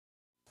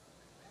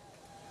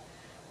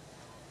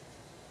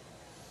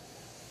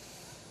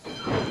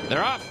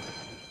They're off.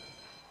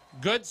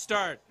 Good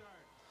start.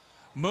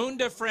 Moon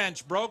de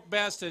French broke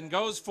best and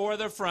goes for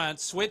the front,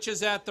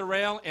 switches at the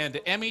rail,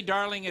 and Emmy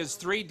Darling is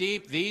 3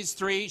 deep. These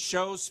 3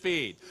 show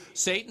speed.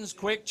 Satan's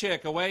Quick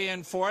Chick away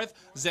in 4th.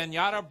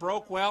 Zenyatta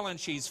broke well, and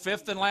she's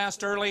 5th and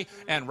last early,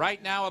 and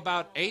right now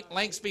about 8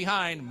 lengths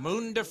behind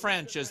Moon de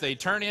French as they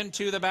turn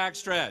into the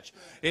backstretch.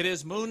 It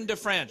is Moon de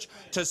French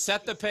to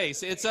set the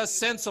pace. It's a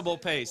sensible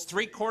pace,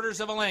 3/4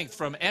 of a length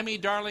from Emmy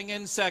Darling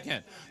in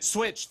 2nd.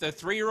 Switch, the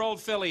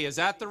 3-year-old filly, is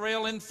at the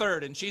rail in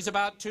 3rd, and she's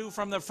about 2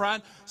 from the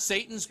front.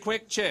 Satan's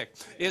Quick Chick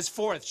is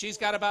 4th. She's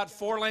got about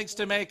 4 lengths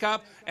to make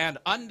up, and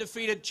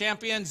undefeated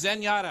champion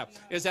Zenyatta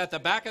is at the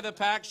back of the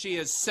pack. She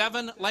is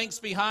 7 lengths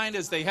behind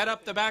as they head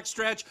up the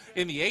backstretch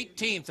in the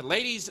 18th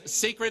Ladies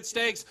Secret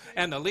Stakes,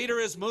 and the leader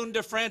is Moon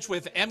de French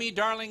with Emmy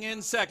Darling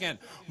in 2nd.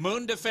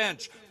 Moon de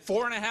French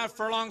 4.5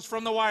 furlongs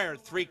from the wire,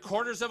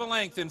 3/4 of a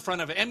length in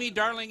front of Emmy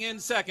Darling in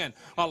 2nd.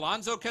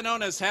 Alonso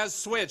Canones has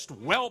switched,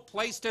 well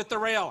placed at the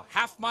rail,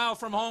 1/2 mile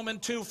from home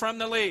and 2 from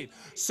the lead.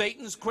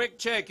 Satan's Quick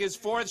Chick is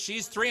 4th.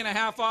 She's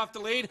 3.5 off the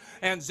lead,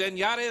 and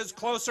Zenyatta is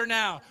closer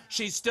now.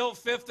 She's still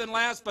 5th and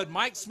last, but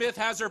Mike Smith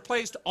has her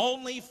placed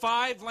only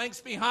 5 lengths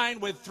behind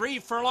with 3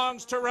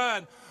 furlongs to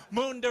run.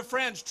 Moon de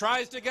French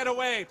tries to get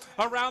away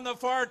around the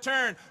far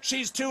turn.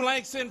 She's 2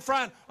 lengths in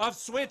front of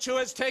Switch, who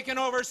has taken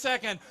over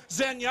 2nd.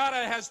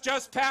 Zenyatta has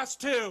just passed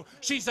 2.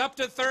 She's up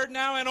to 3rd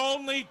now and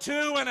only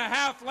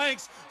 2.5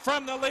 lengths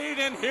from the lead,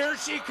 and here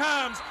she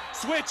comes.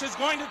 Switch is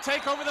going to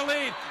take over the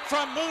lead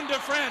from Moon de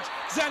French.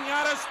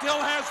 Zenyatta still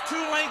has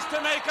 2 lengths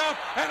to make up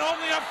and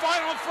only a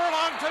final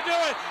furlong to do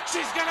it.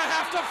 She's going to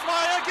have to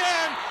fly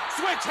again.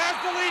 Switch has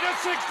the lead at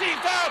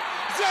 16th out.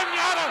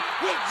 Zenyatta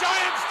with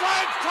giant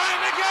strides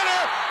trying to get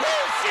her.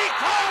 Here she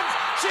comes.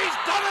 She's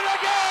done it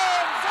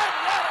again.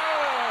 Zenyatta.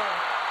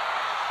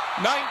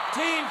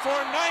 19 for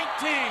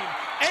 19.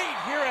 8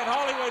 here at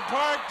Hollywood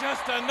Park.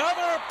 Just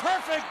another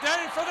perfect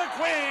day for the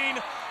Queen,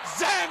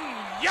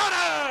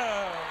 Zenyatta.